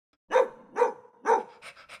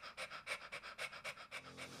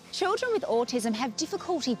Children with autism have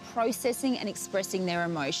difficulty processing and expressing their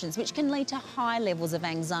emotions, which can lead to high levels of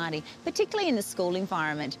anxiety, particularly in the school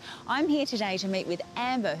environment. I'm here today to meet with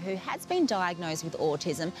Amber, who has been diagnosed with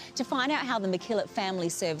autism, to find out how the MacKillop Family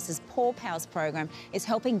Services Paw Pals program is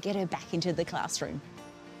helping get her back into the classroom.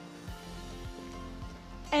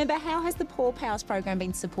 Amber, how has the Paw Pals program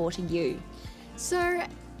been supporting you? So,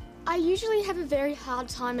 I usually have a very hard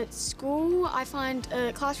time at school. I find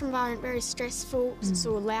a classroom environment very stressful because it's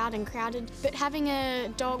all loud and crowded. But having a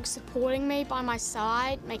dog supporting me by my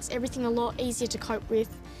side makes everything a lot easier to cope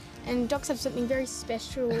with. And dogs have something very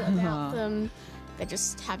special about them. They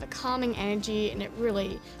just have a calming energy and it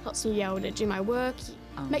really helps me be able to do my work.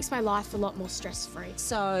 Makes my life a lot more stress-free.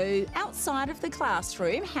 So, outside of the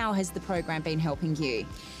classroom, how has the program been helping you?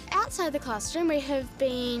 Outside the classroom, we have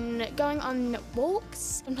been going on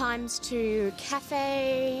walks, sometimes to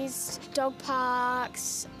cafes, dog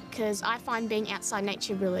parks, because I find being outside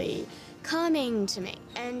nature really calming to me.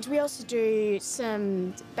 And we also do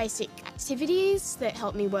some basic activities that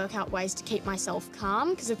help me work out ways to keep myself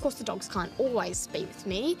calm, because of course the dogs can't always be with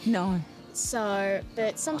me. No. So,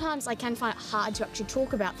 but sometimes I can find it hard to actually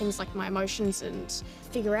talk about things like my emotions and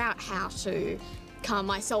figure out how to calm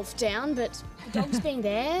myself down, but dogs being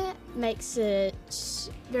there makes it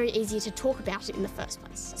very easy to talk about it in the first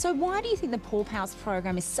place. So why do you think the Paw Pals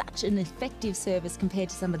program is such an effective service compared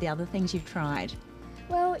to some of the other things you've tried?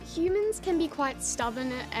 Well, humans can be quite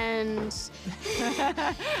stubborn and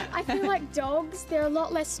I feel like dogs, they're a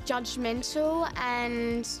lot less judgmental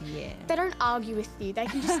and they don't argue with you. They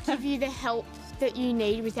can just give you the help that you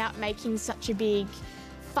need without making such a big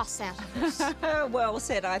fuss out of it. Well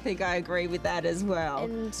said, I think I agree with that as well.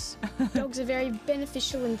 And dogs are very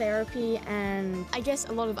beneficial in therapy, and I guess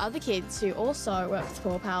a lot of other kids who also work with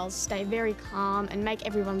Paw Pals stay very calm and make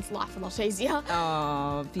everyone's life a lot easier.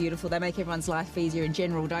 Oh, beautiful. They make everyone's life easier in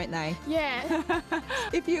general, don't they? Yeah.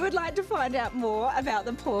 If you would like to find out more about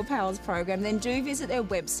the Paw Pals program, then do visit their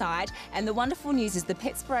website. And the wonderful news is the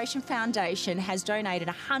Petspiration Foundation has donated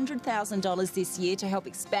 $100,000 this year to help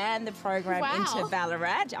expand the program into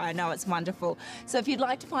Ballarat. I know, it's wonderful. So if you'd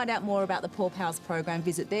like to find out more about the Paw Pals program,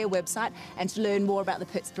 visit their website, and to learn more about the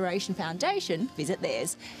Petspiration Foundation, visit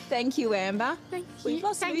theirs. Thank you, Amber. Thank you. We've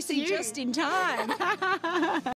lost Lucy just in time.